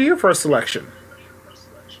 we're over to you for a selection.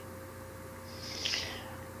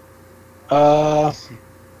 That's,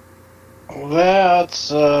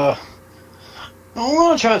 I'm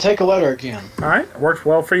going to try to take a letter again. Alright, it worked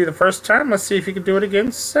well for you the first time. Let's see if you can do it again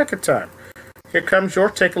the second time. Here comes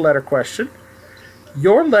your take a letter question.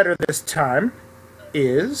 Your letter this time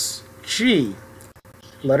is G.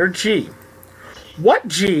 Letter G. What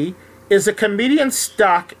G is a comedian's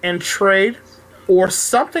stock and trade or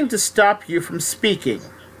something to stop you from speaking?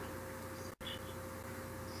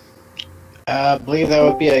 I believe that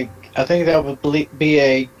would be I think that would be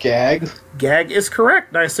a gag. Gag is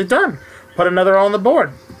correct. Nicely done. Put another on the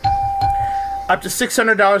board. Up to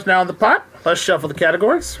 $600 now in the pot. Let's shuffle the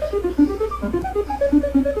categories.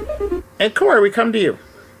 And Corey, we come to you.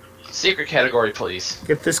 Secret category, please.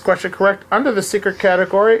 Get this question correct. Under the secret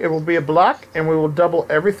category, it will be a block, and we will double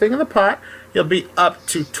everything in the pot. You'll be up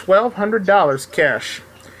to $1,200 cash.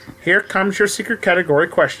 Here comes your secret category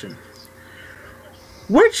question.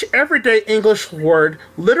 Which everyday English word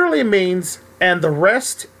literally means "and the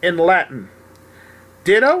rest" in Latin?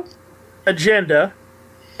 Ditto, agenda,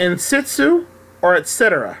 in situ, or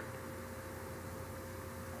etc.?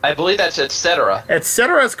 I believe that's etc.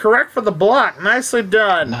 Etc. is correct for the block. Nicely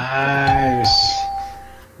done. Nice.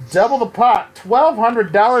 Double the pot.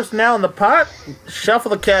 $1,200 now in the pot. Shuffle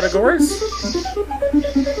the categories.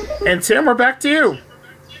 And Tim, we're back to you.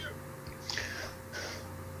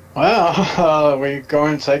 Well, we're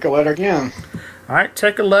going to take a letter again. Alright,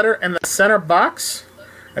 take a letter in the center box.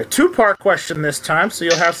 A 2-part question this time, so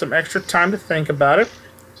you'll have some extra time to think about it.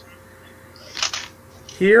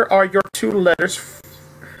 Here are your 2 letters.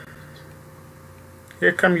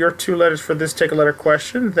 Here come your 2 letters for this take a letter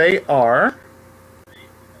question. They are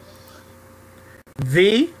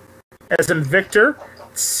V as in Victor,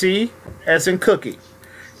 C as in Cookie.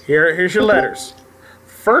 Here's your letters.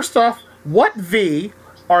 First off, what V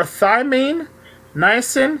are thymine,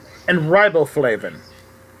 niacin, and riboflavin?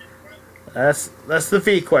 That's the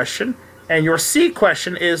V question. And your C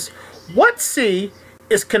question is, what C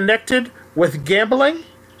is connected with gambling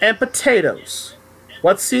and potatoes?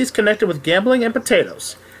 What C is connected with gambling and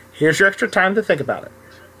potatoes? Here's your extra time to think about it.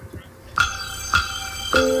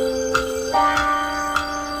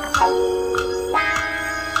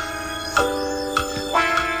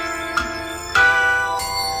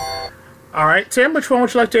 All right, Tim, which one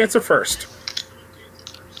would you like to answer first?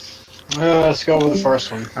 Let's go with the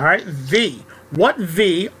first one. All right, V. What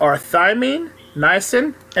V are thymine,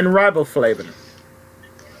 niacin, and riboflavin?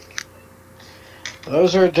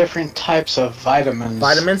 Those are different types of vitamins.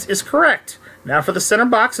 Vitamins is correct. Now for the center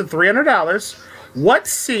box of $300, what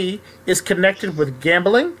C is connected with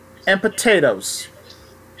gambling and potatoes?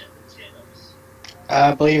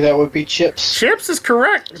 I believe that would be chips. Chips is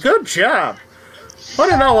correct. Good job.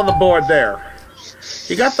 Put an O on the board there.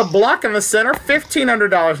 You got the block in the center.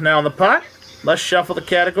 $1,500 now in the pot. Let's shuffle the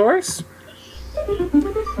categories.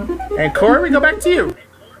 And Corey, we go back to you.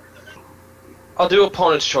 I'll do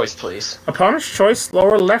opponent's choice, please. Opponent's choice,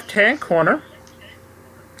 lower left-hand corner.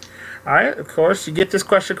 All right, of course, you get this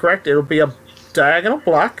question correct, it'll be a diagonal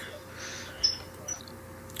block.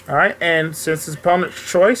 All right, and since it's opponent's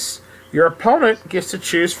choice, your opponent gets to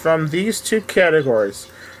choose from these 2 categories.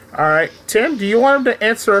 All right, Tim, do you want him to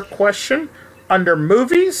answer a question under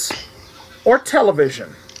movies or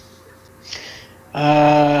television?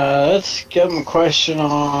 Let's give him a question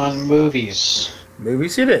on movies.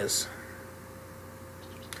 Movies it is.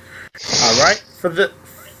 All right, for this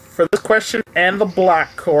question and the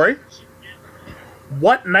block, Corey,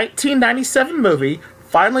 what 1997 movie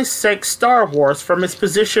finally sank Star Wars from its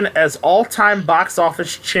position as all-time box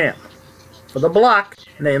office champ? For the block,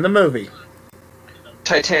 name the movie.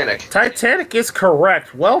 Titanic. Titanic is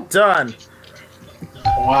correct. Well done.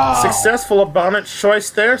 Wow. Successful opponent's choice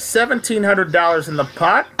there. $1,700 in the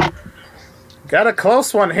pot. Got a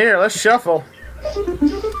close one here. Let's shuffle.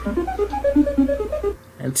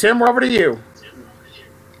 And Tim, we're over to you.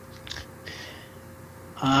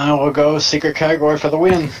 I will go secret category for the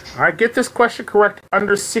win. All right, get this question correct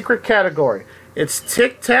under secret category. It's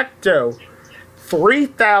Tic Tac Dough.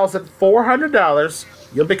 $3,400.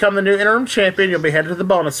 You'll become the new interim champion. You'll be headed to the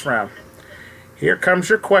bonus round. Here comes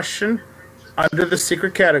your question under the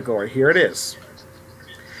secret category. Here it is.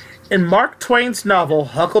 In Mark Twain's novel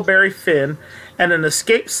Huckleberry Finn and an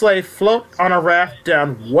escaped slave float on a raft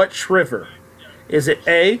down which river? Is it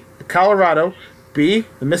A, the Colorado, B,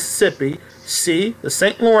 the Mississippi, C, the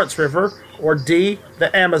St. Lawrence River, or D,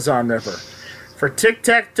 the Amazon River? For Tic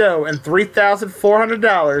Tac Dough and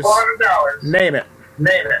 $3,400, name it.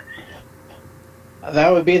 Name it. That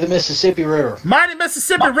would be the Mississippi River. Mighty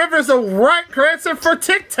Mississippi River is the right answer for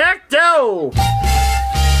Tic Tac Dough.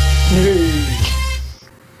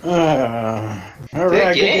 All right,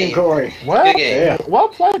 good game, Corey. Well, Good game. well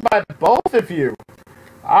played by both of you.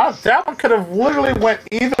 That one could have literally went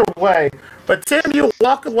either way. But Tim, you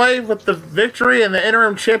walk away with the victory and the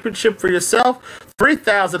interim championship for yourself.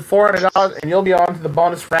 $3,400, and you'll be on to the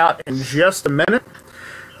bonus round in just a minute.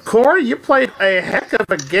 Corey, you played a heck of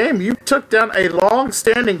a game. You took down a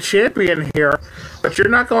long-standing champion here, but you're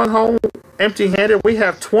not going home empty-handed. We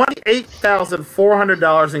have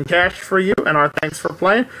 $28,400 in cash for you, and our thanks for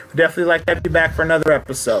playing. We'd definitely like to have you back for another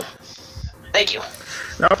episode. Thank you.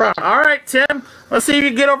 No problem. All right, Tim. Let's see if you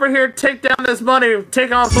can get over here, take down this money,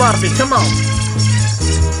 take on Fluffy. Come on.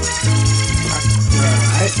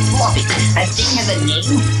 Fluffy, that thing has a name?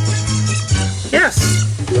 Yes.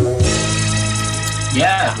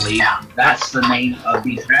 Yeah, I believe that's the name of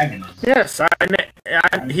the dragon. Yes.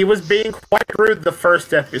 He was being quite rude the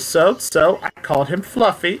first episode, so I called him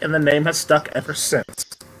Fluffy, and the name has stuck ever since.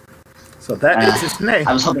 So that is his name.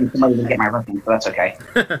 I was hoping somebody would get my reference, but that's okay.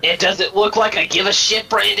 It doesn't look like I give a shit,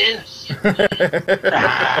 Brandon.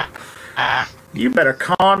 You better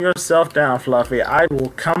calm yourself down, Fluffy. I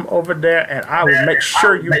will come over there, and I will make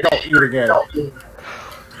sure you don't eat again.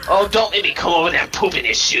 Oh, don't make me come over there and poop in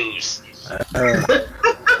his shoes.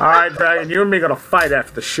 Alright, Dragon, you and me are going to fight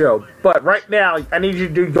after the show. But right now, I need you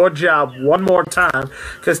to do your job one more time,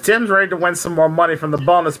 because Tim's ready to win some more money from the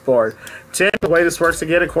bonus board. Tim, the way this works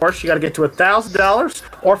again, of course, you got to get to $1,000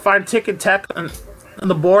 or find Tic Tac on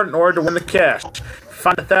the board in order to win the cash.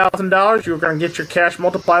 find $1,000, you're going to get your cash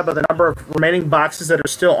multiplied by the number of remaining boxes that are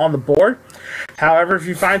still on the board. However, if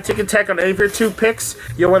you find Tic Tac on any of your 2 picks,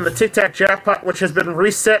 you'll win the Tic Tac jackpot, which has been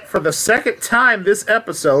reset for the second time this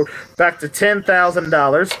episode, back to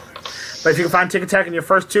 $10,000. But if you can find Tic Tac in your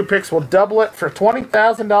first 2 picks, we'll double it for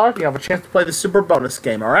 $20,000. You have a chance to play the super bonus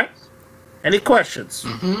game, all right? Any questions?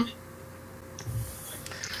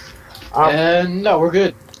 No, we're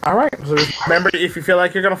good. All right. So remember, if you feel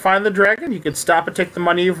like you're going to find the dragon, you can stop and take the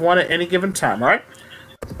money you've won at any given time, all right?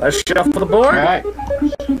 Let's shuffle the board. All right.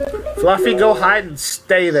 Fluffy, go hide and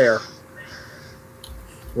stay there.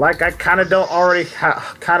 Like I kind of don't already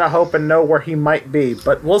kind of hope and know where he might be,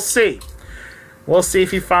 but we'll see. We'll see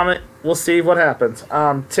if you found it. We'll see what happens.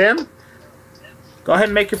 Tim, go ahead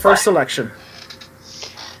and make your first selection.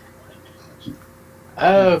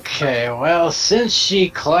 Okay, well, since she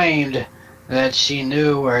claimed that she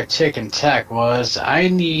knew where Tic Tac was, I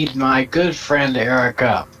need my good friend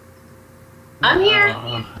Erica. I'm here.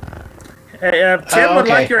 Hey, Tim would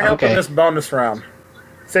okay, like your help in okay. this bonus round,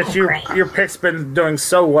 since Great. your pick's been doing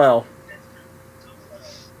so well.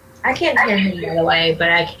 I can't hear him, by the way, but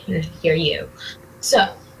I can hear you.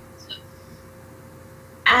 So,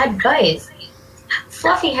 advice.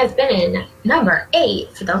 Fluffy has been in number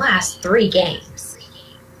 8 for the last 3 games.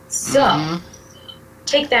 So,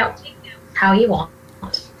 take that how you want.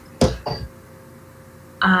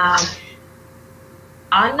 Odd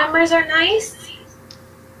numbers are nice,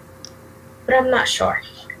 but I'm not sure.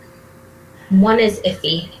 1 is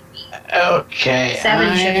iffy. Okay,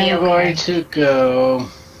 7 should be I'm okay. going to go.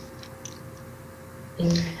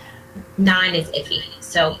 And 9 is iffy,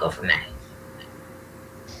 so go from there.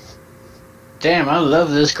 Damn, I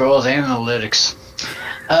love this girl's analytics.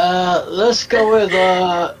 Let's go with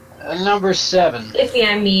number 7. Iffy,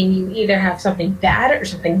 I mean you either have something bad or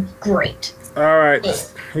something great. All right.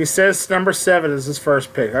 He says number 7 is his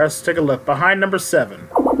first pick. All right, let's take a look. Behind number 7.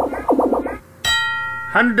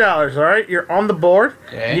 $100, all right? You're on the board.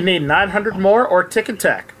 Okay. You need 900 more or Tic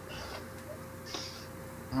Tac.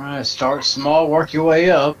 Alright, start small, work your way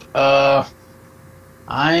up. I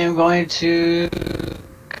am going to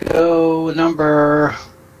go number.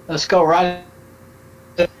 Let's go right.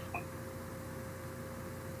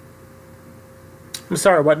 I'm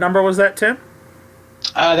sorry, what number was that, Tim?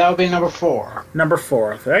 That would be number 4. Number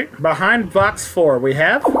 4, right? Behind box 4, we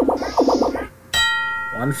have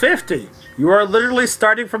 150. You are literally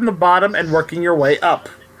starting from the bottom and working your way up.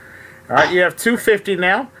 All right, you have 250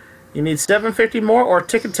 now. You need 750 more or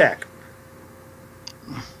Tic Tac.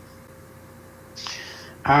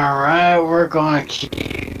 Alright, we're going to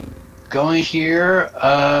keep going here.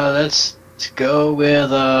 Let's go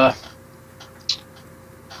with.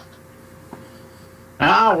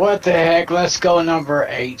 What the heck? Let's go number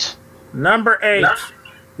 8. Number 8.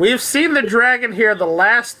 We've seen the dragon here the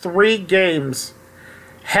last 3 games.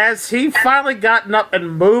 Has he finally gotten up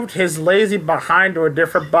and moved his lazy behind to a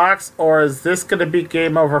different box, or is this going to be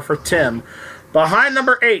game over for Tim? Behind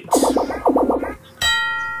number 8.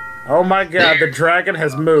 Oh my god, the dragon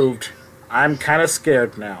has moved. I'm kind of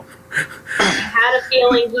scared now. I had a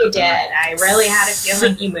feeling you did. I really had a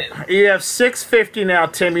feeling you moved. You have 650 now,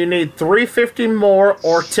 Tim. You need 350 more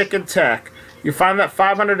or Tic Tac. You find that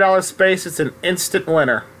 $500 space, it's an instant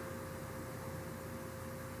winner.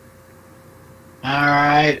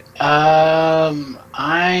 Alright, I'm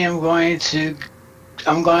going to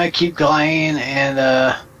keep going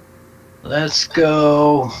and, let's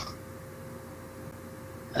go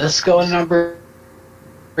number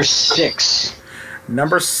 6.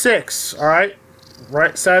 Number 6, alright?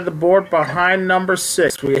 Right side of the board behind number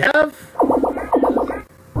 6. We have...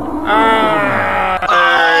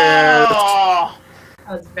 I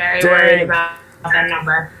was very worried about that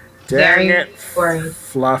number. Dang Very it, worried.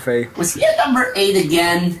 Fluffy. Was he at number 8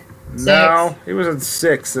 again? No, he was at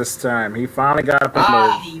 6 this time. He finally got up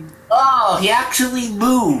and moved. He actually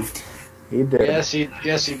moved. He did. Yes,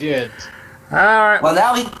 he did. Alright. Well,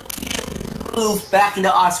 now he moved back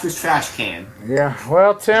into Oscar's trash can. Yeah,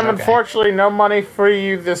 well, Tim, Okay. unfortunately, no money for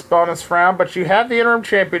you this bonus round, but you have the interim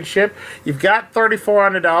championship. You've got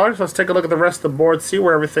 $3,400. Let's take a look at the rest of the board, see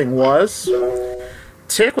where everything was.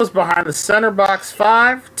 Tic was behind the center box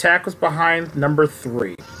 5. Tac was behind number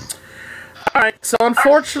 3. Alright, so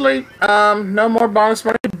unfortunately, no more bonus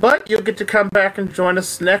money, but you'll get to come back and join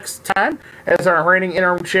us next time as our reigning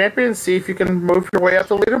interim champion. See if you can move your way up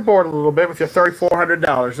the leaderboard a little bit with your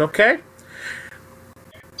 $3,400, okay?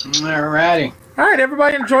 Alrighty. Alright,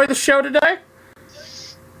 everybody enjoy the show today?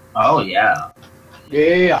 Oh, yeah.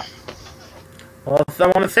 Yeah. Well, I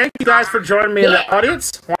want to thank you guys for joining me in the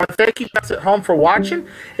audience. I want to thank you guys at home for watching.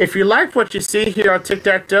 If you liked what you see here on Tic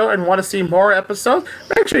Tac Dough and want to see more episodes,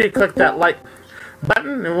 make sure you click that like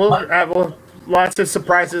button, and we'll have lots of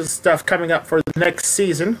surprises stuff coming up for the next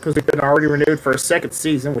season, because we've been already renewed for a second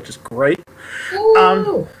season, which is great.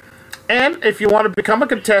 And if you want to become a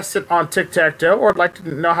contestant on Tic Tac Dough, or would like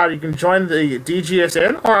to know how you can join the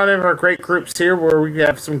DGSN or any of our great groups here where we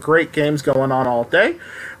have some great games going on all day,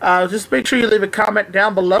 just make sure you leave a comment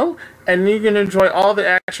down below, and you can enjoy all the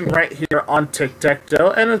action right here on Tic Tac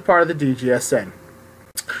Dough and as part of the DGSN.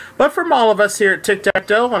 But from all of us here at Tic Tac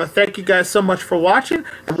Dough, I want to thank you guys so much for watching,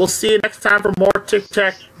 and we'll see you next time for more Tic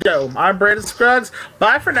Tac Dough. I'm Brandon Scruggs.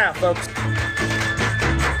 Bye for now, folks.